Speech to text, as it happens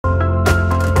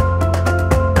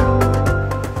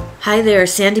Hi there,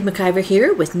 Sandi MacIver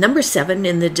here with number 7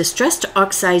 in the Distressed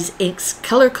Oxides Inks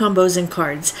Color Combos and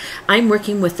Cards. I'm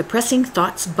working with the Pressing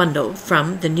Thoughts bundle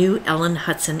from the new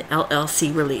Hutson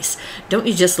LLC release. Don't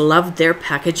you just love their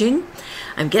packaging?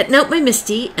 I'm getting out my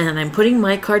MISTI and I'm putting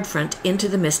my card front into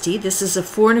the MISTI. This is a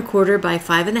 4 1/4 by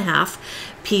 5 1/2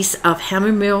 piece of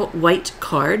Hammermill white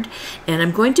card, and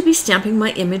I'm going to be stamping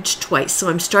my image twice. So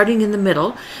I'm starting in the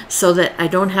middle so that I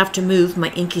don't have to move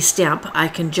my inky stamp. I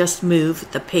can just move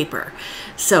the paper.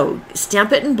 So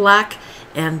stamp it in black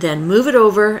and then move it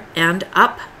over and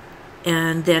up,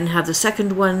 and then have the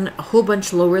second one a whole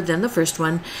bunch lower than the first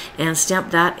one and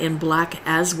stamp that in black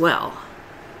as well.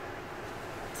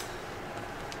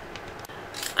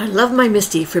 I love my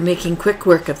MISTI for making quick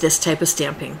work of this type of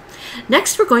stamping.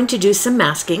 Next we're going to do some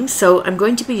masking, so I'm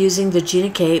going to be using the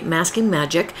Gina Masking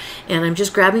Magic, and I'm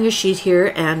just grabbing a sheet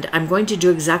here and I'm going to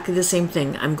do exactly the same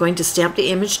thing. I'm going to stamp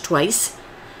the image twice,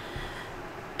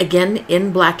 again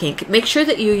in black ink. Make sure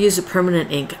that you use a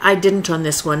permanent ink. I didn't on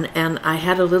this one, and I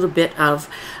had a little bit of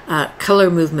color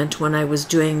movement when I was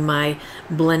doing my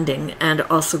blending, and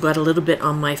also got a little bit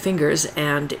on my fingers,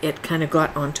 and it kind of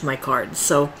got onto my card.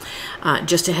 So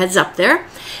just a heads up there.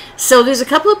 So there's a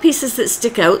couple of pieces that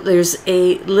stick out. There's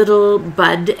a little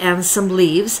bud and some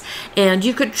leaves, and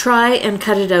you could try and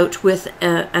cut it out with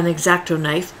an X-Acto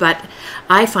knife, but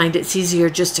I find it's easier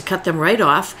just to cut them right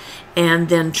off and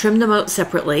then trim them out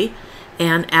separately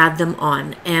and add them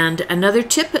on. And another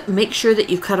tip, make sure that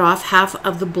you cut off half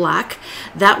of the black.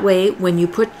 That way when you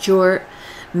put your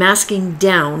masking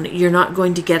down, you're not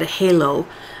going to get a halo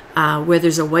where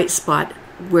there's a white spot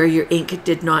where your ink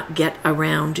did not get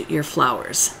around your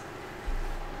flowers.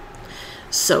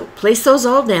 So place those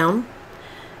all down,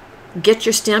 get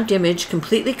your stamped image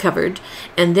completely covered,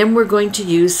 and then we're going to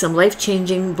use some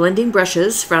life-changing blending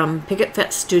brushes from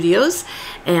Picket Studios,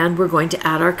 and we're going to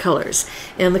add our colors.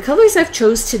 And the colors I've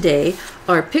chose today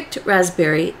are Picked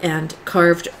Raspberry and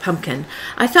Carved Pumpkin.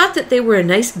 I thought that they were a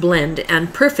nice blend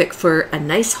and perfect for a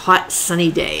nice hot sunny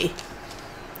day.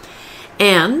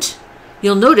 And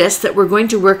you'll notice that we're going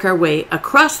to work our way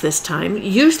across this time.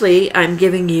 Usually I'm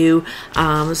giving you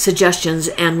suggestions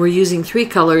and we're using 3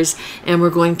 colors and we're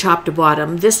going top to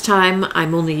bottom. This time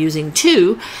I'm only using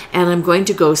 2 and I'm going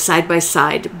to go side by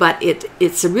side, but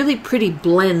it's a really pretty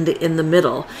blend in the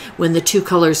middle when the 2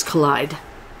 colors collide.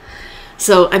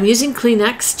 So I'm using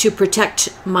Kleenex to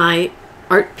protect my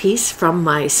art piece from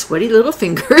my sweaty little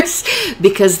fingers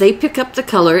because they pick up the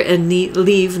color and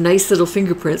leave nice little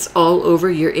fingerprints all over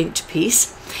your inked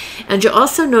piece. And you'll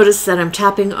also notice that I'm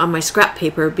tapping on my scrap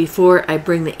paper before I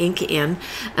bring the ink in.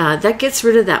 That gets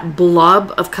rid of that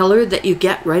blob of color that you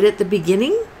get right at the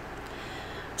beginning.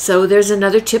 So there's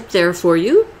another tip there for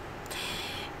you.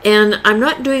 And I'm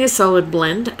not doing a solid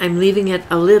blend. I'm leaving it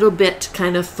a little bit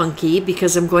kind of funky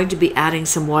because I'm going to be adding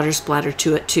some water splatter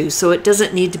to it too. So it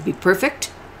doesn't need to be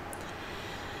perfect.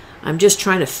 I'm just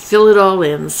trying to fill it all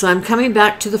in. So I'm coming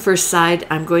back to the first side.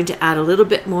 I'm going to add a little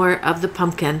bit more of the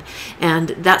pumpkin, and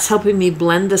that's helping me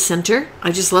blend the center.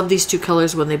 I just love these 2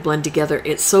 colors when they blend together.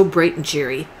 It's so bright and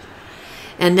cheery.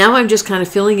 And now I'm just kind of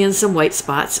filling in some white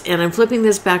spots, and I'm flipping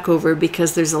this back over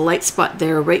because there's a light spot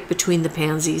there right between the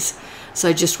pansies. So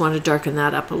I just want to darken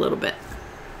that up a little bit.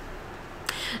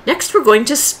 Next we're going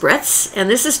to spritz, and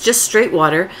this is just straight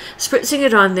water. Spritzing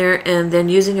it on there and then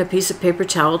using a piece of paper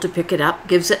towel to pick it up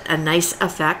gives it a nice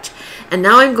effect. And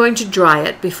now I'm going to dry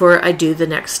it before I do the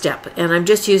next step. And I'm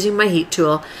just using my heat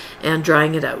tool and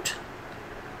drying it out.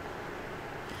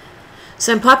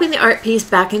 So I'm popping the art piece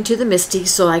back into the MISTI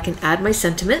so I can add my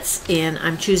sentiments. And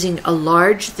I'm choosing a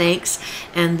large thanks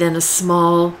and then a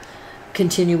small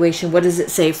continuation. What does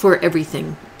it say? For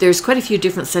everything. There's quite a few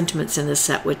different sentiments in this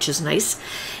set, which is nice.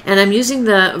 And I'm using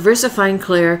the VersaFine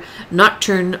Clair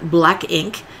Nocturne black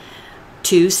ink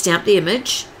to stamp the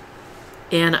image.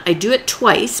 And I do it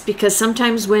twice because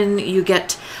sometimes when you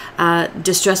get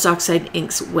Distress Oxide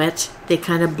inks wet, they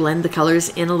kind of blend the colors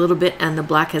in a little bit and the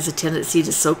black has a tendency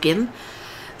to soak in.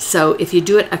 So if you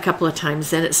do it a couple of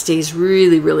times, then it stays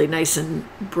really, really nice and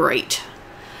bright.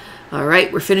 All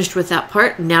right, we're finished with that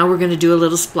part. Now we're going to do a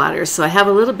little splatter. So I have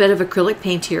a little bit of acrylic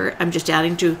paint here. I'm just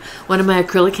adding to one of my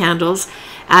acrylic handles,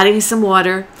 adding some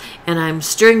water, and I'm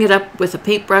stirring it up with a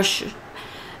paintbrush.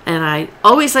 And I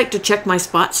always like to check my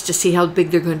spots to see how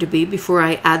big they're going to be before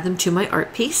I add them to my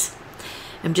art piece.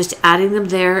 I'm just adding them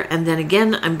there, and then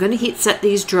again, I'm going to heat set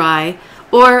these dry,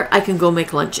 or I can go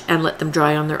make lunch and let them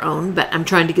dry on their own, but I'm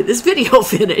trying to get this video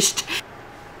finished.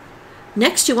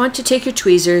 Next, you want to take your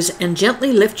tweezers and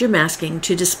gently lift your masking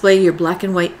to display your black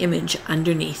and white image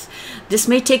underneath. This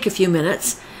may take a few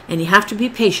minutes, and you have to be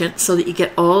patient so that you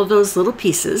get all those little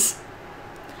pieces.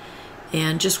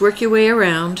 and just work your way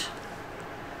around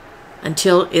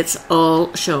until it's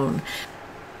all shown.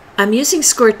 I'm using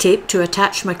score tape to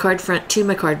attach my card front to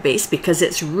my card base because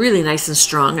it's really nice and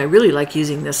strong. I really like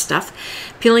using this stuff.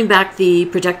 Peeling back the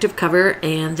protective cover,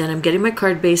 and then I'm getting my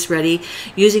card base ready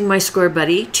using my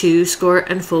Scor-Buddy to score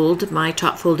and fold my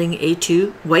top folding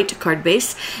A2 white card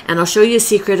base. And I'll show you a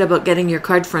secret about getting your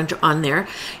card front on there.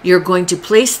 You're going to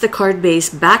place the card base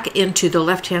back into the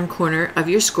left hand corner of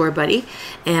your Scor-Buddy,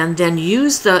 and then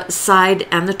use the side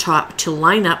and the top to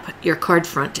line up your card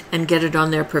front and get it on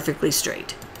there perfectly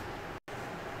straight.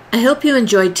 I hope you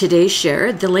enjoyed today's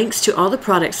share. The links to all the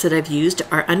products that I've used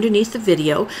are underneath the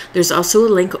video. There's also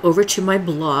a link over to my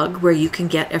blog where you can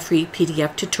get a free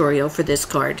PDF tutorial for this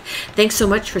card. Thanks so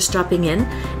much for stopping in,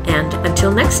 and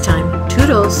until next time,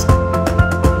 toodles!